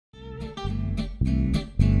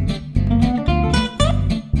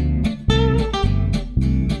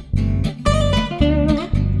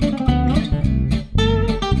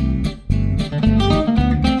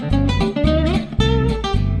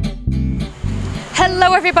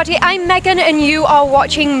Hello everybody, I'm Megan and you are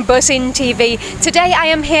watching Buzzin TV. Today I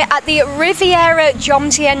am here at the Riviera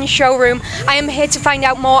Jomtien Showroom. I am here to find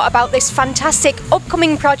out more about this fantastic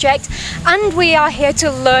upcoming project, and we are here to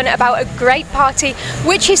learn about a great party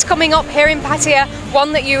which is coming up here in Pattaya,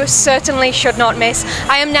 one that you certainly should not miss.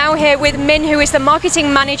 I am now here with Min, who is the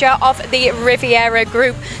marketing manager of the Riviera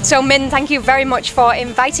Group. So Min, thank you very much for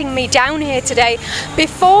inviting me down here today.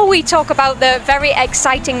 Before we talk about the very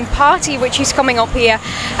exciting party which is coming up here,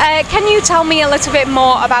 can you tell me a little bit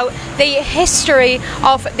more about the history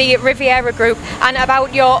of the Riviera Group and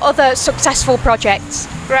about your other successful projects?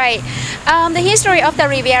 Right. The history of the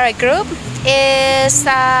Riviera Group is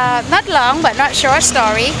not long but not short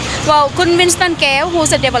story. Well, Kun Winston Gale,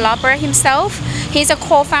 who's a developer himself, he's a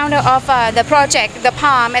co-founder of the project, the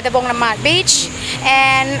Palm at the Ubonjitr Beach.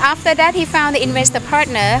 And after that, he found the investor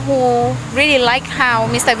partner who really liked how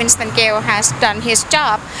Mr. Winston Gale has done his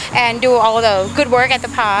job and do all the good work at the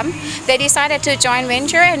Palm. They decided to join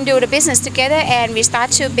venture and do the business together, and we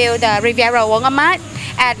start to build the Riviera Jomtien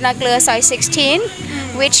at Lukkade Soy 16,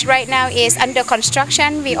 which right now is under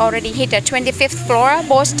construction. We already hit the 25th floor,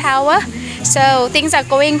 both tower. So things are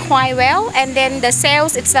going quite well, and then the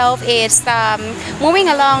sales itself is moving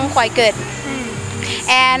along quite good.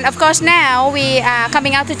 And of course now we are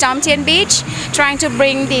coming out to Jomtien Beach, trying to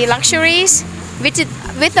bring the luxuries with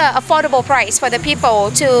an affordable price for the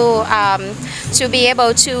people to be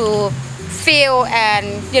able to feel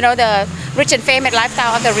and the rich and famous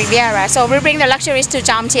lifestyle of the Riviera. So we bring the luxuries to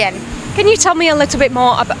Jomtien. Can you tell me a little bit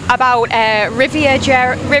more about Riviera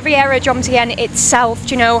Jomtien itself?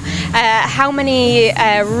 Do you know how many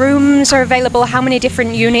rooms are available, how many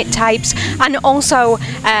different unit types, and also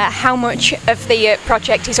how much of the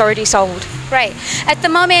project is already sold? Right. At the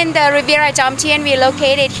moment, the Riviera Jomtien, we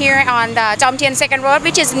located here on the Jomtien Second Road,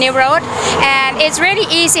 which is new road, and it's really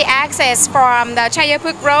easy access from the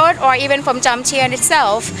Chayapuk Road or even from Jomtien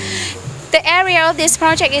itself. The area of this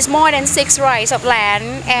project is more than 6 rights of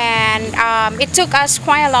land, and it took us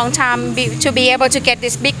quite a long time to be able to get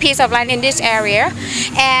this big piece of land in this area.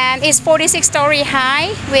 And it's 46-story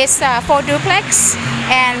high with 4 duplex,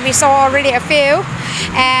 and we saw already a few.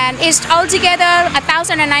 And it's altogether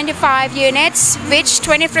 1,095 units, which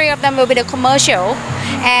 23 of them will be the commercial.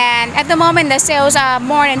 And at the moment, the sales are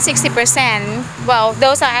more than 60%. Well,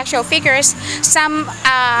 those are actual figures. Some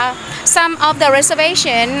of the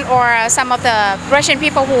reservation or some of the Russian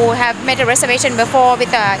people who have made a reservation before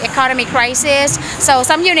with the economic crisis. So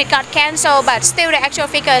some unit got cancelled, but still the actual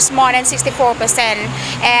figure is more than 64%.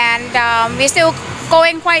 And we're still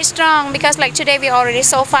going quite strong because like today we already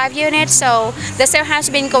sold 5 units. So the sale has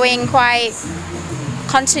been going quite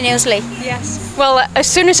continuously. Yes. Well, as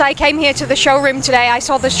soon as I came here to the showroom today, I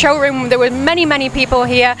saw the showroom. There were many people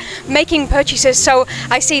here making purchases, so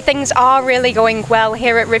I see things are really going well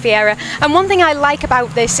here at Riviera. And one thing I like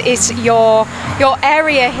about this is your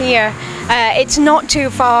area here. It's not too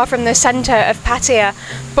far from the center of Pattaya,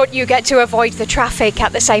 but you get to avoid the traffic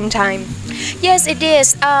at the same time. Yes, it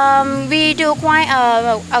is. We do quite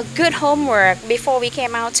a good homework before we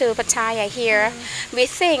came out to Pattaya here. We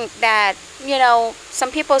think that, some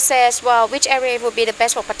people says, well, which area would be the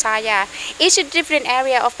best for Pattaya? Each different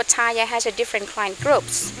area of Pattaya has a different client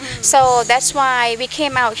groups. So that's why we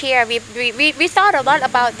came out here. We thought a lot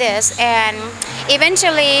about this, and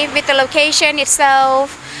eventually with the location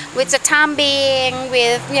itself, with the time being,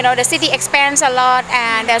 with the city expands a lot,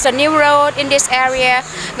 and there's a new road in this area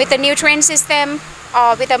with the new train system,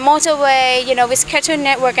 or with a motorway, with Cartoon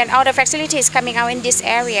Network and other facilities coming out in this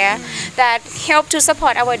area that help to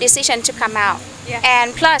support our decision to come out. Yes.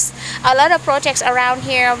 And plus, a lot of projects around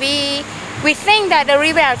here, we think that the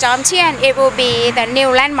Riviera Jomtien, it will be the new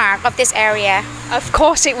landmark of this area. Of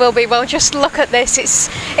course it will be. Well, just look at this.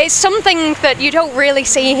 It's something that you don't really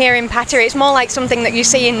see here in Pattaya. It's more like something that you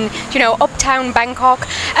see in, uptown Bangkok.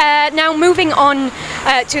 Now, moving on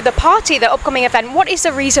to the party, the upcoming event, what is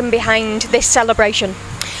the reason behind this celebration?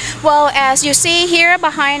 Well, as you see here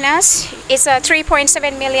behind us, it's a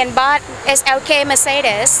 3.7 million baht SLK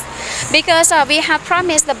Mercedes, because we have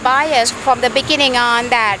promised the buyers from the beginning on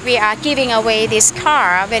that we are giving away this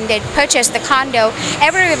car when they purchase the condo.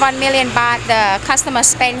 Every 1 million baht the customers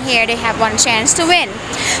spend here, they have one chance to win.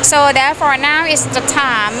 So therefore now is the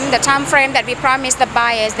time frame that we promised the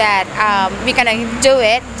buyers that we're gonna do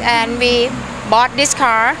it, and we bought this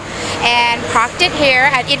car and parked it here,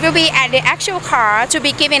 and it will be the actual car to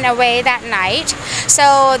be given away that night.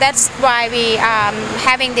 So that's why we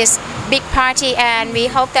having this big party, and we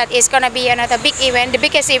hope that it's gonna be another big event, the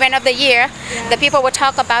biggest event of the year. The people will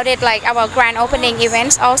talk about it like our grand opening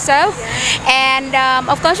events also. And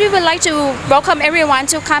of course, we would like to welcome everyone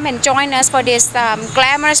to come and join us for this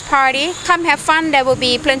glamorous party. Come have fun. There will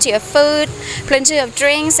be plenty of food, plenty of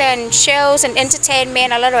drinks and shows and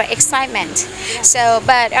entertainment, a lot of excitement. So,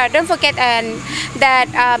 but don't forget that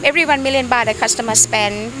every 1 million baht the customers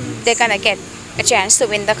spend, they're gonna get a chance to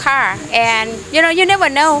win the car. And you know, you never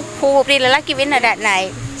know who will be the lucky winner that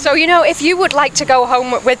night. So, you know, if you would like to go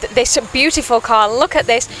home with this beautiful car, look at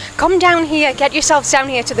this, come down here, get yourselves down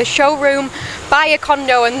here to the showroom, buy a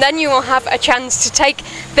condo, and then you will have a chance to take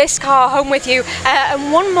this car home with you.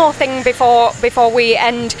 And one more thing before we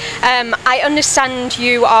end, I understand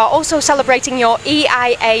you are also celebrating your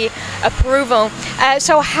E.I.A approval.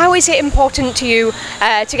 So how is it important to you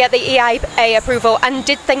to get the E.I.A approval, and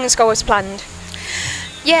did things go as planned?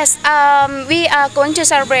 Yes, we are going to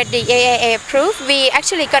celebrate the E.I.A approved. We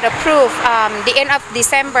actually got approved the end of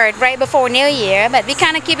December, right before New Year, but we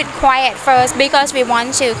kind of keep it quiet first because we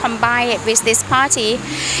want to combine it with this party.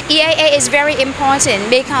 E.I.A is very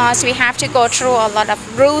important because we have to go through a lot of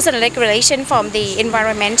rules and regulations from the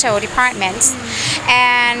environmental departments.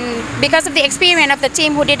 And because of the experience of the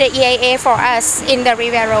team who did the E.I.A for us in the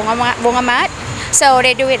Riviera Jomtien, so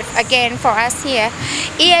they do it again for us here.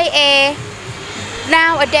 E.I.A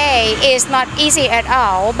nowadays is not easy at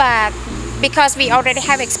all, but because we already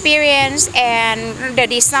have experience and the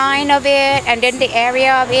design of it and then the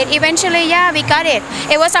area of it, eventually, yeah, we got it.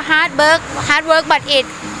 It was a hard work, but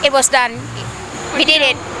it was done. We did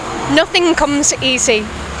it. Nothing comes easy,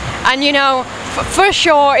 and you know, for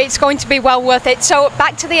sure it's going to be well worth it. So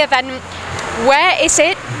back to the event, where is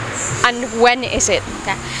it and when is it?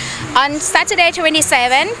 Okay. On Saturday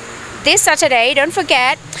 27, this Saturday, don't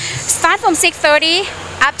forget, start from 6:30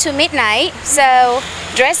 up to midnight. So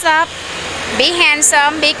dress up, be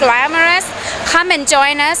handsome, be glamorous, come and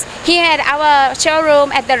join us here at our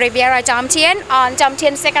showroom at the Riviera Jomtien on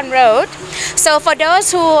Jomtien Second Road. So for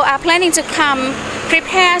those who are planning to come,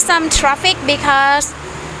 prepare some traffic because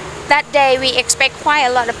that day we expect quite a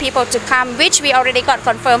lot of people to come, which we already got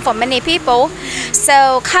confirmed for many people.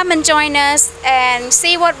 So come and join us and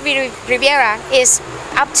see what Riviera is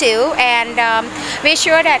up to, and we're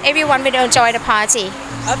sure that everyone will enjoy the party.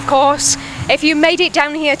 Of course, if you made it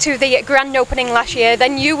down here to the grand opening last year,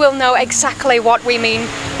 then you will know exactly what we mean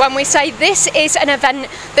when we say this is an event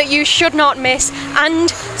that you should not miss,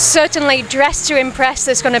 and certainly dress to impress.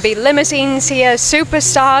 There's going to be limousines here,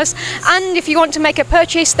 superstars, and if you want to make a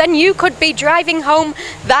purchase, then you could be driving home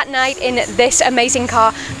that night in this amazing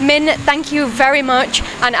car. Min, thank you very much,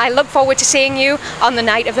 and I look forward to seeing you on the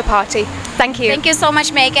night of the party. Thank you. Thank you so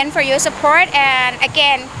much, Megan, for your support. And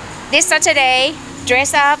again, this Saturday,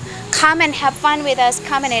 dress up, come and have fun with us,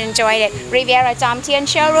 come and enjoy it. Riviera Jomtien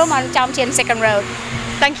Showroom on Jomtien Second Road.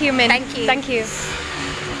 Thank you, Min. Thank you. Thank you.